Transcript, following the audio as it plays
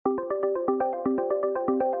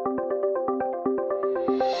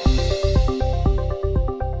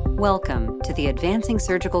Welcome to the Advancing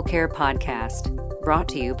Surgical Care podcast, brought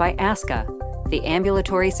to you by ASCA, the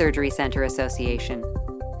Ambulatory Surgery Center Association.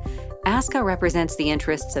 ASCA represents the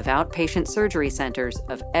interests of outpatient surgery centers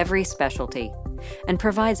of every specialty and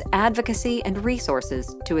provides advocacy and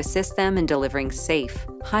resources to assist them in delivering safe,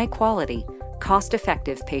 high-quality,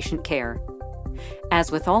 cost-effective patient care.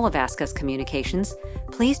 As with all of ASCA's communications,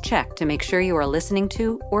 please check to make sure you are listening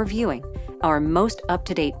to or viewing our most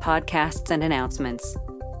up-to-date podcasts and announcements.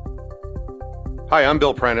 Hi, I'm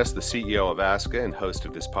Bill Prentice, the CEO of ASCA and host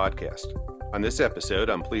of this podcast. On this episode,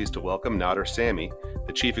 I'm pleased to welcome Nader Samii,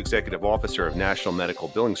 the Chief Executive Officer of National Medical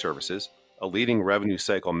Billing Services, a leading revenue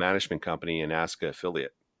cycle management company and ASCA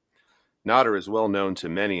affiliate. Nader is well known to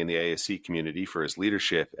many in the ASC community for his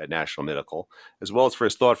leadership at National Medical, as well as for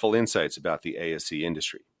his thoughtful insights about the ASC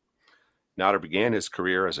industry. Nader began his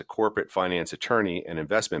career as a corporate finance attorney and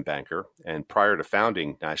investment banker, and prior to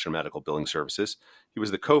founding National Medical Billing Services, he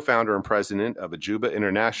was the co-founder and president of Ajuba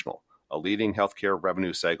International, a leading healthcare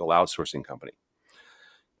revenue cycle outsourcing company.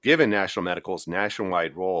 Given National Medical's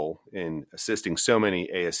nationwide role in assisting so many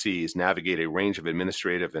ASCs navigate a range of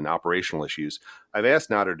administrative and operational issues, I've asked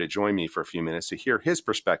Nader to join me for a few minutes to hear his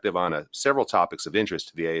perspective on several topics of interest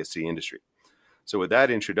to the ASC industry. So with that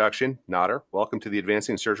introduction, Nader, welcome to the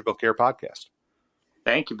Advancing Surgical Care podcast.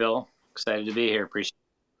 Thank you, Bill. Excited to be here. Appreciate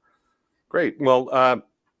it. Great. Well,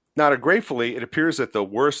 Nader, gratefully, it appears that the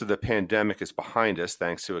worst of the pandemic is behind us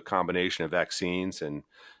thanks to a combination of vaccines and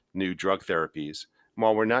new drug therapies.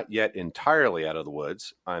 While we're not yet entirely out of the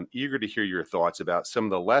woods, I'm eager to hear your thoughts about some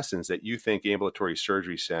of the lessons that you think ambulatory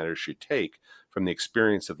surgery centers should take from the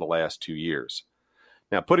experience of the last 2 years.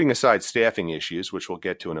 Now, putting aside staffing issues, which we'll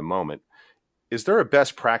get to in a moment, is there a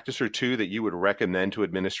best practice or two that you would recommend to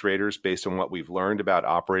administrators based on what we've learned about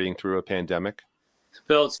operating through a pandemic?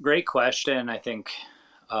 Bill, it's a great question. I think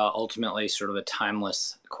ultimately sort of a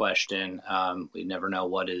timeless question. We never know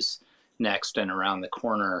what is next and around the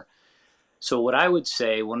corner. So what I would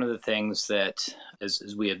say, one of the things that,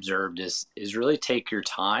 as we observed, is really take your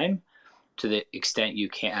time to the extent you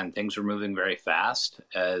can. Things were moving very fast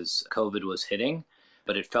as COVID was hitting,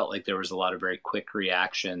 but it felt like there was a lot of very quick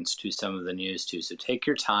reactions to some of the news too. So take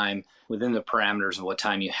your time within the parameters of what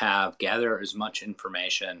time you have, gather as much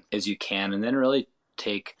information as you can, and then really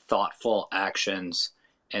take thoughtful actions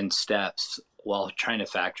and steps while trying to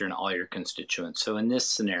factor in all your constituents. So in this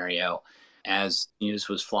scenario, as news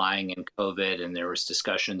was flying in COVID and there was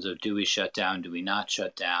discussions of do we shut down, do we not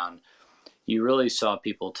shut down, you really saw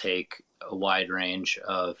people take a wide range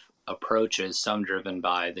of approaches, some driven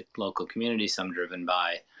by the local community, some driven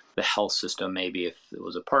by the health system, maybe if it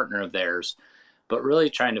was a partner of theirs, but really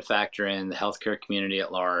trying to factor in the healthcare community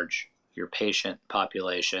at large, your patient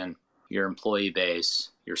population, your employee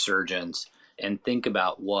base, your surgeons, and think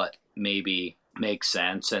about what maybe makes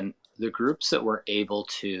sense. And the groups that were able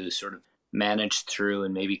to sort of manage through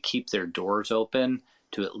and maybe keep their doors open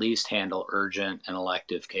to at least handle urgent and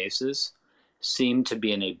elective cases seem to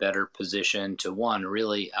be in a better position to, one,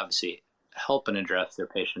 really obviously help and address their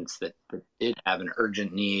patients that did have an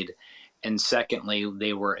urgent need. And secondly,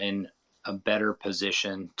 they were in a better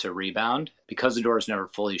position to rebound because the doors never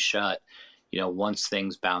fully shut. Once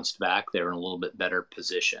things bounced back, they were in a little bit better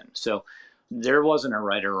position. So there wasn't a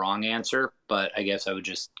right or wrong answer, but I guess I would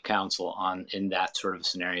just counsel on, in that sort of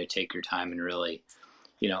scenario, take your time and really,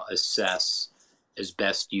 assess as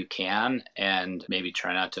best you can and maybe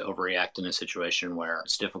try not to overreact in a situation where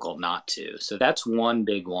it's difficult not to. So that's one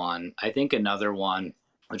big one. I think another one,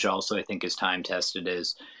 which also I think is time tested,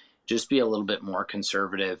 is just be a little bit more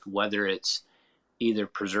conservative, whether it's either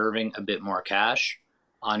preserving a bit more cash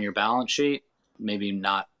on your balance sheet, maybe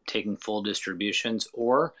not taking full distributions,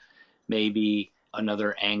 or maybe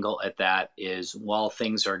another angle at that is while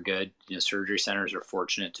things are good, surgery centers are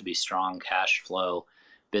fortunate to be strong cash flow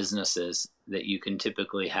businesses that you can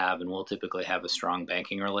typically have and will typically have a strong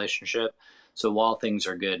banking relationship. So while things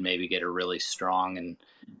are good, maybe get a really strong and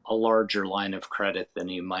a larger line of credit than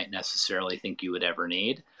you might necessarily think you would ever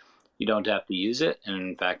need. You don't have to use it. And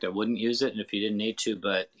in fact, I wouldn't use it if you didn't need to.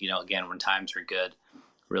 But, again, when times are good,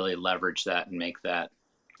 really leverage that and make that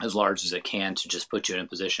as large as it can to just put you in a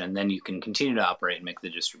position. And then you can continue to operate and make the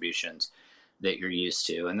distributions that you're used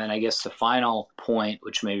to. And then I guess the final point,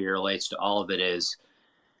 which maybe relates to all of it, is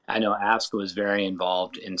I know ASCA was very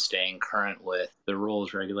involved in staying current with the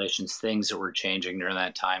rules, regulations, things that were changing during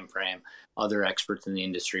that time frame. Other experts in the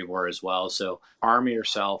industry were as well. So arm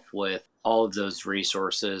yourself with all of those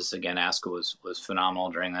resources. Again, ASCA was phenomenal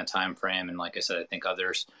during that time frame. And like I said, I think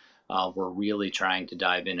others were really trying to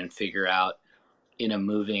dive in and figure out in a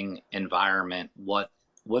moving environment what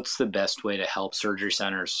what's the best way to help surgery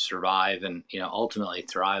centers survive and, ultimately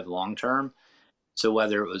thrive long term. So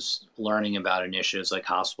whether it was learning about initiatives like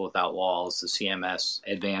Hospital Without Walls, the CMS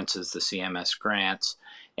advances, the CMS grants,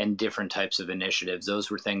 and different types of initiatives,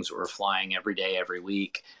 those were things that were flying every day, every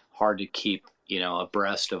week. Hard to keep,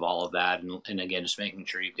 abreast of all of that. And again, just making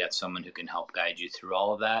sure you've got someone who can help guide you through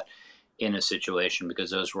all of that in a situation,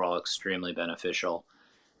 because those were all extremely beneficial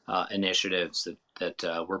initiatives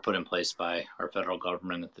that were put in place by our federal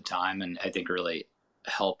government at the time, and I think really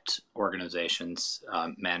helped organizations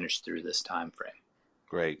manage through this time frame.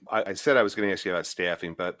 Great. I said I was going to ask you about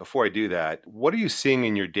staffing, but before I do that, what are you seeing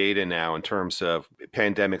in your data now in terms of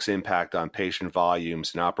pandemic's impact on patient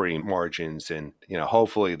volumes and operating margins? And,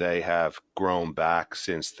 hopefully they have grown back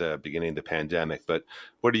since the beginning of the pandemic, but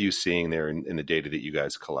what are you seeing there in the data that you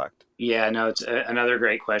guys collect? Yeah, no, it's another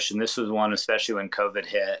great question. This was one, especially when COVID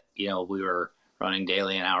hit, we were running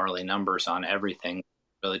daily and hourly numbers on everything,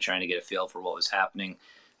 really trying to get a feel for what was happening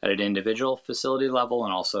at an individual facility level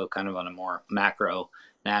and also kind of on a more macro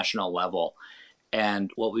national level. And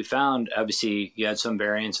what we found, obviously, you had some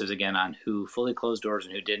variances again on who fully closed doors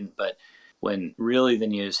and who didn't. But when really the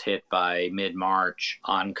news hit by mid-March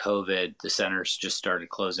on COVID, the centers just started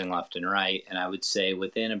closing left and right. And I would say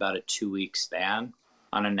within about a 2-week span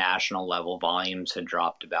on a national level, volumes had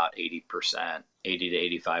dropped about 80%, 80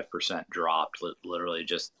 to 85% dropped, literally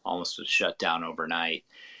just almost shut down overnight.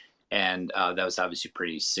 And that was obviously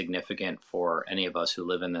pretty significant for any of us who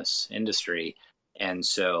live in this industry. And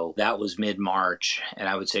so that was mid-March. And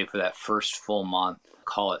I would say for that first full month,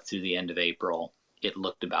 call it through the end of April, it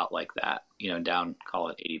looked about like that, down, call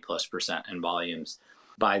it 80+% in volumes.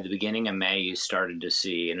 By the beginning of May, you started to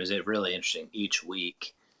see, and it was really interesting, each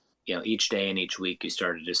week, each day and each week, you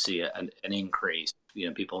started to see an increase,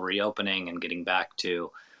 people reopening and getting back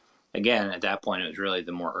to, again, at that point, it was really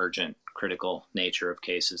the more urgent, critical nature of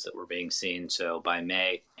cases that were being seen. So by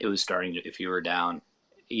May, it was starting to, if you were down,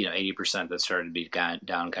 80%, that started to be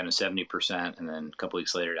down kind of 70%, and then a couple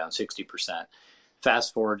weeks later down 60%.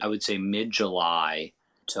 Fast forward, I would say mid-July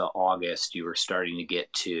to August, you were starting to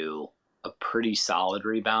get to a pretty solid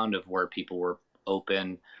rebound of where people were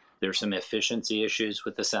open. There's some efficiency issues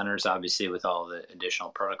with the centers, obviously, with all the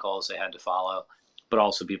additional protocols they had to follow, but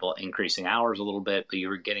also people increasing hours a little bit. But you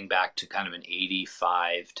were getting back to kind of an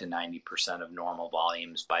 85 to 90% of normal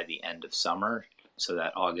volumes by the end of summer. So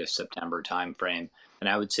that August, September timeframe. And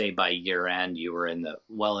I would say by year end, you were in the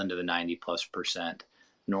well into the 90+%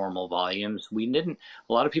 normal volumes. A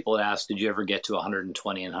lot of people had asked, did you ever get to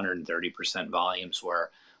 120 and 130% volumes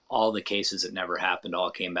where all the cases that never happened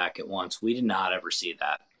all came back at once? We did not ever see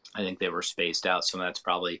that. I think they were spaced out. Some of that's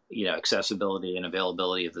probably, accessibility and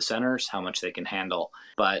availability of the centers, how much they can handle.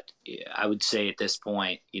 But I would say at this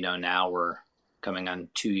point, now we're coming on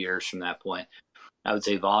 2 years from that point. I would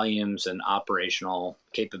say volumes and operational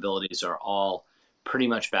capabilities are all pretty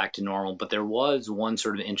much back to normal. But there was one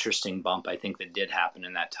sort of interesting bump, I think, that did happen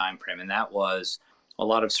in that time frame. And that was a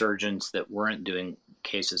lot of surgeons that weren't doing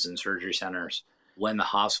cases in surgery centers when the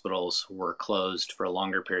hospitals were closed for a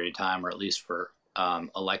longer period of time, or at least for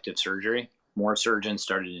elective surgery. More surgeons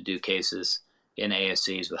started to do cases in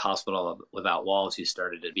ASCs with Hospital Without Walls. You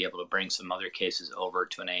started to be able to bring some other cases over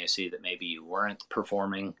to an ASC that maybe you weren't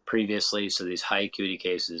performing previously. So these high acuity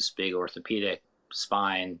cases, big orthopedic,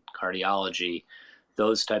 spine, cardiology,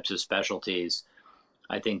 those types of specialties,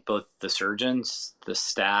 I think both the surgeons, the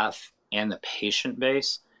staff, and the patient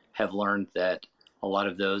base have learned that a lot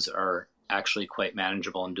of those are actually quite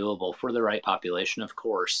manageable and doable for the right population, of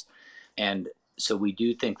course. And so we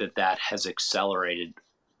do think that that has accelerated,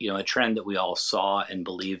 a trend that we all saw and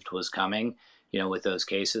believed was coming, with those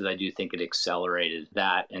cases. I do think it accelerated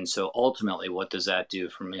that. And so ultimately, what does that do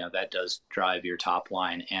from, that does drive your top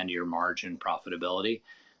line and your margin profitability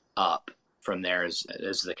up from there as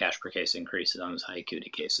the cash per case increases on those high acuity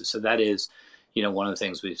cases. So that is, one of the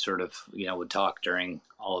things we sort of, would talk during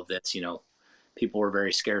all of this. People were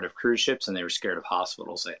very scared of cruise ships and they were scared of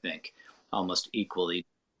hospitals, I think, almost equally.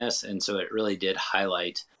 And so it really did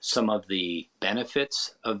highlight some of the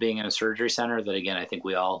benefits of being in a surgery center that, again, I think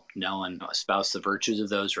we all know and espouse the virtues of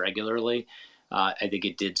those regularly. I think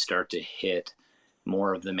it did start to hit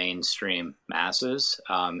more of the mainstream masses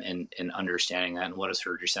and understanding that and what a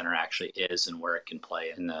surgery center actually is and where it can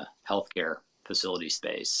play in the healthcare facility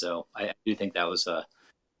space. So I do think that was,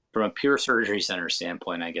 from a pure surgery center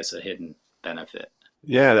standpoint, I guess, a hidden benefit.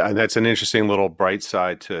 Yeah, and that's an interesting little bright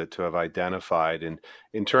side to have identified. And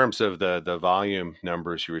in terms of the volume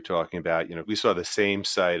numbers you were talking about, we saw the same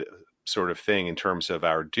side sort of thing in terms of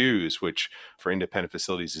our dues, which for independent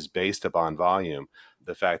facilities is based upon volume.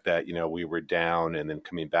 The fact that, we were down and then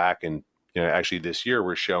coming back and Actually this year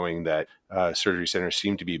we're showing that surgery centers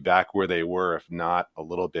seem to be back where they were, if not a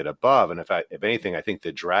little bit above. And if anything, I think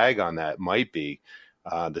the drag on that might be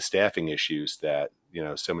the staffing issues that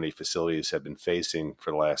so many facilities have been facing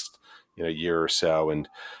for the last year or so. And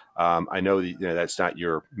I know that, that's not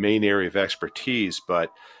your main area of expertise,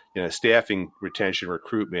 but staffing, retention,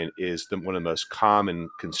 recruitment is one of the most common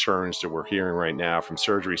concerns that we're hearing right now from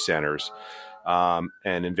surgery centers.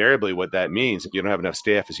 And invariably what that means, if you don't have enough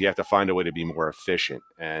staff, is you have to find a way to be more efficient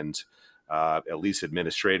and at least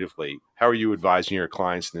administratively. How are you advising your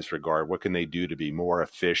clients in this regard? What can they do to be more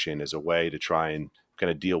efficient as a way to try and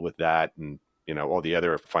kind of deal with that and, all the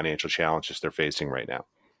other financial challenges they're facing right now?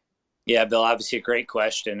 Yeah, Bill, obviously a great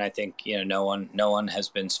question. I think, no one has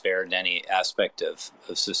been spared in any aspect of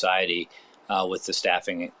society with the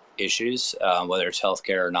staffing issues, whether it's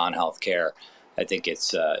healthcare or non-healthcare. I think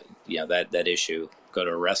it's, that issue. Go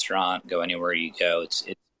to a restaurant, go anywhere you go, it's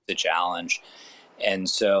a challenge. And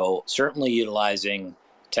so certainly utilizing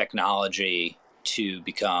technology to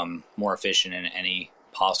become more efficient in any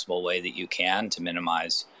possible way that you can to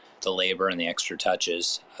minimize the labor and the extra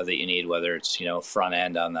touches that you need, whether it's, front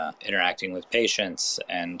end on the interacting with patients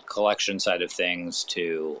and collection side of things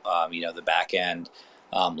to, the back end,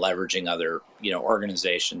 leveraging other,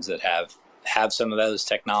 organizations that have some of those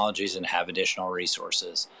technologies and have additional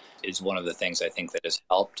resources is one of the things I think that has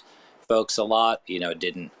helped folks a lot.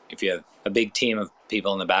 If you have a big team of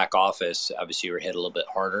people in the back office, obviously you're hit a little bit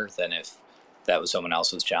harder than if that was someone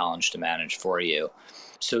else's challenge to manage for you.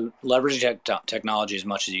 So leveraging technology as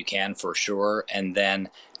much as you can for sure. And then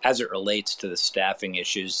as it relates to the staffing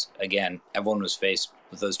issues, again, everyone was faced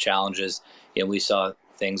with those challenges. We saw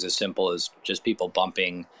things as simple as just people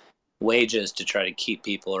bumping wages to try to keep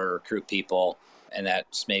people or recruit people. And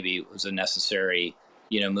that's maybe was a necessary,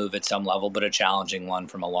 move at some level, but a challenging one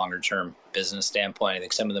from a longer term business standpoint. I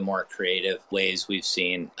think some of the more creative ways we've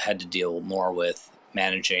seen had to deal more with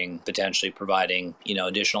managing, potentially providing,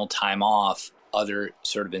 additional time off, other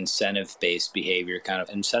sort of incentive-based behavior, kind of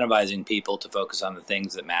incentivizing people to focus on the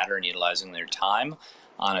things that matter and utilizing their time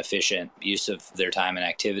on efficient use of their time and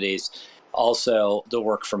activities. Also, the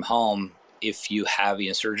work from home. If you have,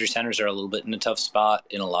 surgery centers are a little bit in a tough spot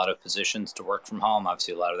in a lot of positions to work from home.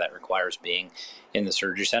 Obviously, a lot of that requires being in the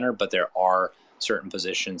surgery center, but there are certain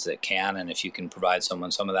positions that can. And if you can provide someone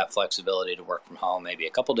some of that flexibility to work from home, maybe a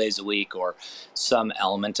couple days a week or some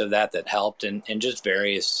element of that helped, and just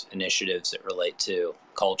various initiatives that relate to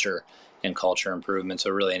culture and culture improvement. So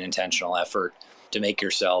really an intentional effort to make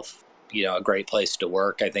yourself a great place to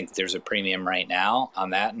work. I think there's a premium right now on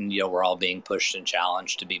that. And, we're all being pushed and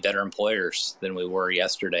challenged to be better employers than we were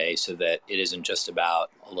yesterday so that it isn't just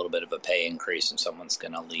about a little bit of a pay increase and someone's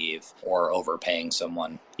going to leave or overpaying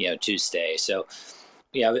someone, to stay. So,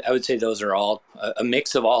 I would say those are all a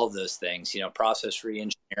mix of all of those things, process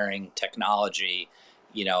re-engineering, technology,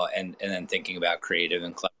 and then thinking about creative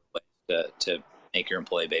and clever ways to make your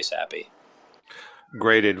employee base happy.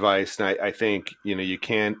 Great advice. And I think, you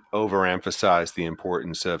can't overemphasize the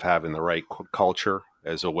importance of having the right culture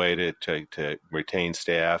as a way to retain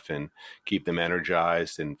staff and keep them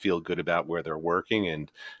energized and feel good about where they're working. And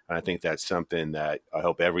I think that's something that I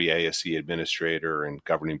hope every ASC administrator and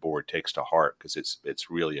governing board takes to heart because it's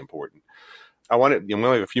really important. We only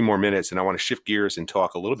have a few more minutes, and I want to shift gears and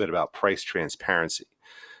talk a little bit about price transparency.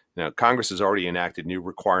 Now, Congress has already enacted new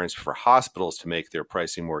requirements for hospitals to make their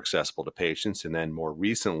pricing more accessible to patients. And then more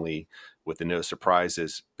recently, with the No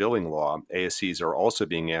Surprises billing law, ASCs are also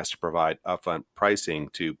being asked to provide upfront pricing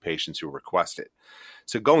to patients who request it.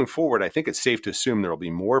 So going forward, I think it's safe to assume there will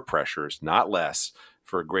be more pressures, not less,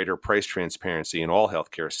 for greater price transparency in all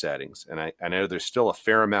healthcare settings. And I know there's still a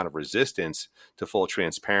fair amount of resistance to full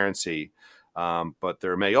transparency, but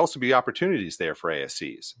there may also be opportunities there for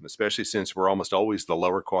ASCs, especially since we're almost always the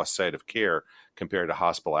lower cost site of care compared to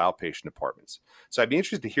hospital outpatient departments. So I'd be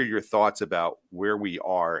interested to hear your thoughts about where we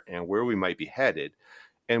are and where we might be headed,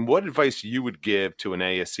 and what advice you would give to an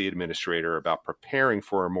ASC administrator about preparing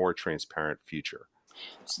for a more transparent future.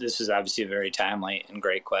 So this is obviously a very timely and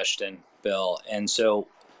great question, Bill. And so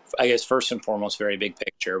I guess first and foremost, very big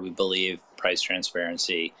picture, we believe price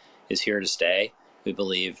transparency is here to stay. We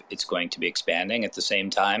believe it's going to be expanding. At the same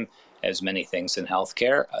time, as many things in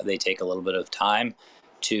healthcare, they take a little bit of time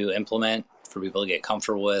to implement, for people to get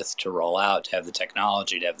comfortable with, to roll out, to have the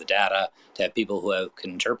technology, to have the data, to have people who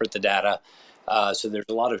can interpret the data. So there's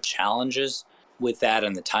a lot of challenges with that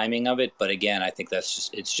and the timing of it. But again, I think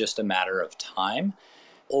it's just a matter of time.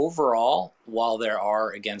 Overall, while there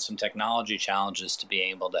are, again, some technology challenges to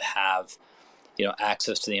being able to have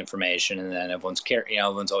access to the information, and then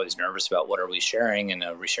everyone's always nervous about what are we sharing, and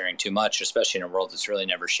are we sharing too much, especially in a world that's really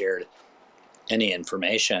never shared any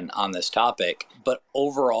information on this topic. But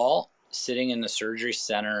overall, sitting in the surgery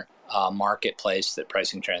center marketplace, that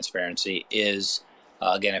pricing transparency is,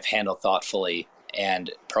 again, if handled thoughtfully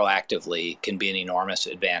and proactively, can be an enormous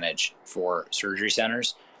advantage for surgery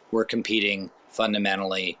centers. We're competing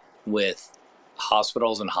fundamentally with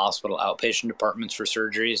hospitals and hospital outpatient departments for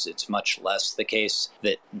surgeries. It's much less the case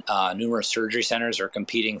that numerous surgery centers are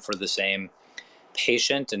competing for the same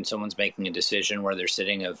patient, and someone's making a decision where they're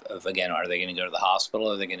sitting of again, are they going to go to the hospital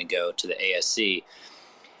or are they going to go to the ASC?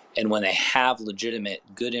 And when they have legitimate,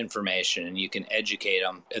 good information and you can educate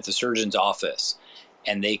them at the surgeon's office,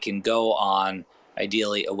 and they can go on,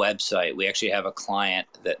 ideally, a website. We actually have a client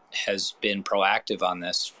that has been proactive on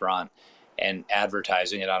this front and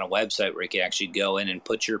advertising it on a website where you can actually go in and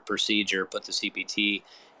put your procedure, put the CPT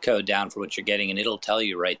code down for what you're getting, and it'll tell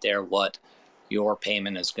you right there what your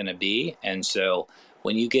payment is going to be. And so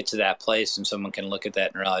when you get to that place and someone can look at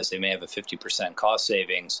that and realize they may have a 50% cost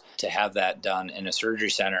savings, to have that done in a surgery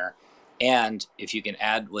center. And if you can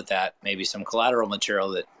add with that maybe some collateral material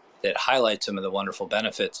that highlights some of the wonderful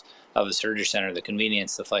benefits of a surgery center, the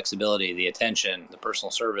convenience, the flexibility, the attention, the personal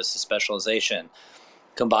service, the specialization,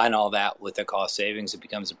 combine all that with the cost savings, it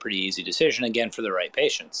becomes a pretty easy decision, again, for the right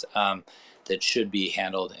patients, that should be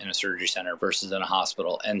handled in a surgery center versus in a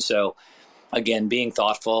hospital. And so, again, being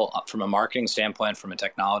thoughtful from a marketing standpoint, from a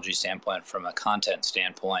technology standpoint, from a content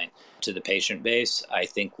standpoint to the patient base, I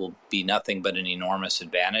think will be nothing but an enormous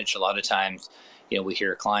advantage. A lot of times, we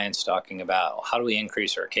hear clients talking about, how do we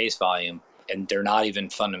increase our case volume? And they're not even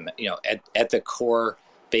fundamental, at the core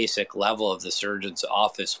basic level of the surgeon's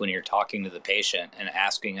office. When you're talking to the patient and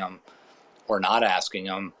asking them or not asking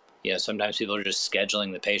them, sometimes people are just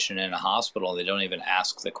scheduling the patient in a hospital. They don't even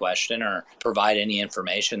ask the question or provide any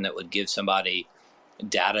information that would give somebody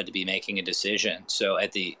data to be making a decision. So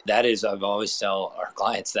I've always tell our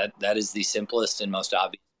clients that is the simplest and most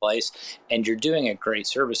obvious place. And you're doing a great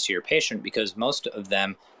service to your patient, because most of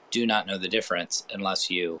them do not know the difference unless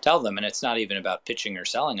you tell them. And it's not even about pitching or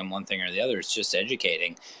selling them one thing or the other. It's just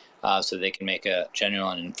educating, so they can make a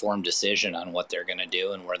genuine and informed decision on what they're going to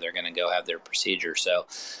do and where they're going to go have their procedure. So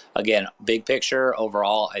again, big picture,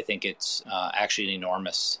 overall, I think it's actually an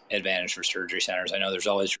enormous advantage for surgery centers. I know there's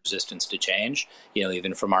always resistance to change,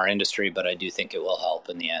 even from our industry, but I do think it will help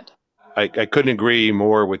in the end. I couldn't agree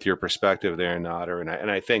more with your perspective there, Nader.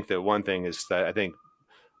 And I think that one thing is that I think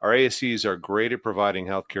our ASCs are great at providing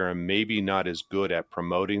healthcare and maybe not as good at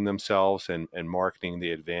promoting themselves and marketing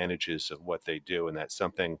the advantages of what they do. And that's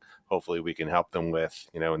something hopefully we can help them with,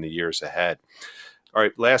 in the years ahead. All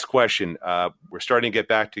right, last question. We're starting to get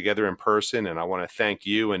back together in person, and I want to thank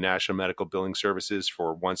you and National Medical Billing Services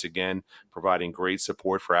for once again providing great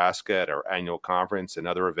support for ASCA at our annual conference and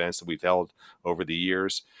other events that we've held over the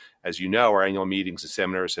years. As you know, our annual meetings and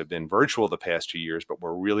seminars have been virtual the past 2 years, but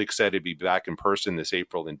we're really excited to be back in person this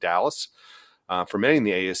April in Dallas. For many in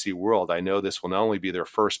the ASC world, I know this will not only be their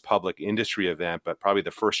first public industry event, but probably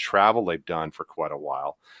the first travel they've done for quite a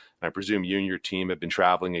while. I presume you and your team have been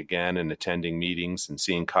traveling again and attending meetings and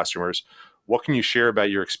seeing customers. What can you share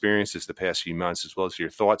about your experiences the past few months, as well as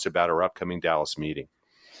your thoughts about our upcoming Dallas meeting?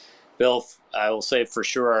 Bill, I will say for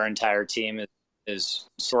sure our entire team is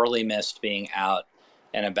sorely missed being out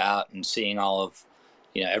and about and seeing all of,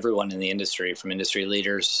 everyone in the industry, from industry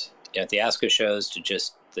leaders at the ASCA shows to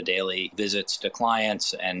just the daily visits to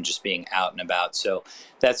clients and just being out and about. So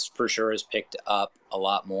that's for sure has picked up a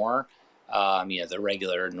lot more. The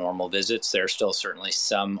regular normal visits. There are still certainly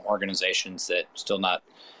some organizations that still not,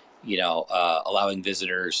 allowing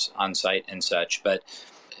visitors on site and such. But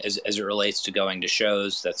as it relates to going to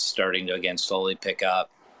shows, that's starting to, again, slowly pick up.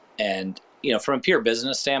 And, from a pure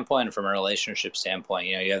business standpoint and from a relationship standpoint,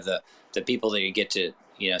 you have the people that you get to,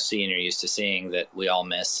 see and you're used to seeing that we all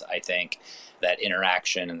miss, I think, that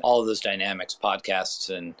interaction and all of those dynamics. Podcasts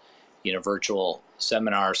and, virtual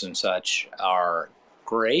seminars and such are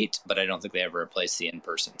great, but I don't think they ever replace the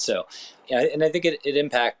in-person. So, and I think it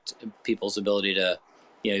impacts people's ability to,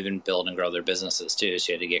 even build and grow their businesses too.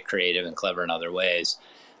 So you had to get creative and clever in other ways.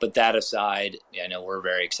 But that aside, I know we're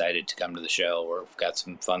very excited to come to the show. We've got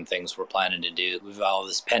some fun things we're planning to do. We've all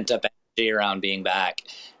this pent-up energy around being back.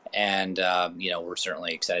 And, we're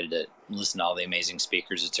certainly excited to listen to all the amazing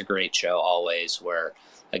speakers. It's a great show always, where,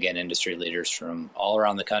 again, industry leaders from all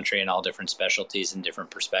around the country and all different specialties and different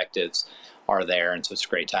perspectives are there. And so it's a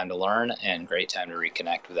great time to learn and great time to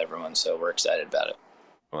reconnect with everyone. So we're excited about it.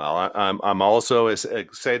 Well, I'm also as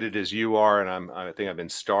excited as you are, and I think I've been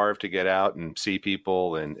starved to get out and see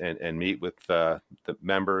people and meet with the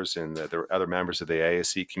members and the other members of the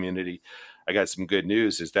ASC community. I got some good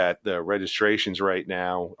news is that the registrations right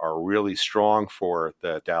now are really strong for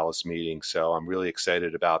the Dallas meeting. So I'm really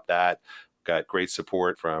excited about that. Got great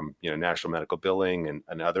support from National Medical Billing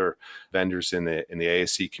and other vendors in the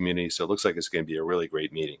ASC community. So it looks like it's going to be a really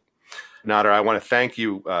great meeting. Nader, I want to thank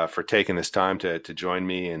you for taking this time to join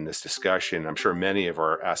me in this discussion. I'm sure many of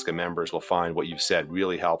our ASCA members will find what you've said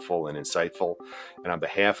really helpful and insightful. And on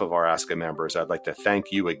behalf of our ASCA members, I'd like to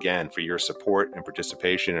thank you again for your support and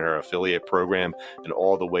participation in our affiliate program and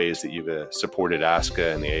all the ways that you've supported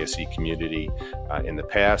ASCA and the ASC community in the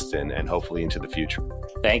past and hopefully into the future.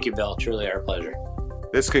 Thank you, Bill. Truly our pleasure.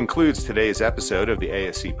 This concludes today's episode of the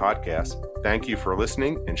ASC podcast. Thank you for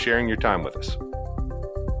listening and sharing your time with us.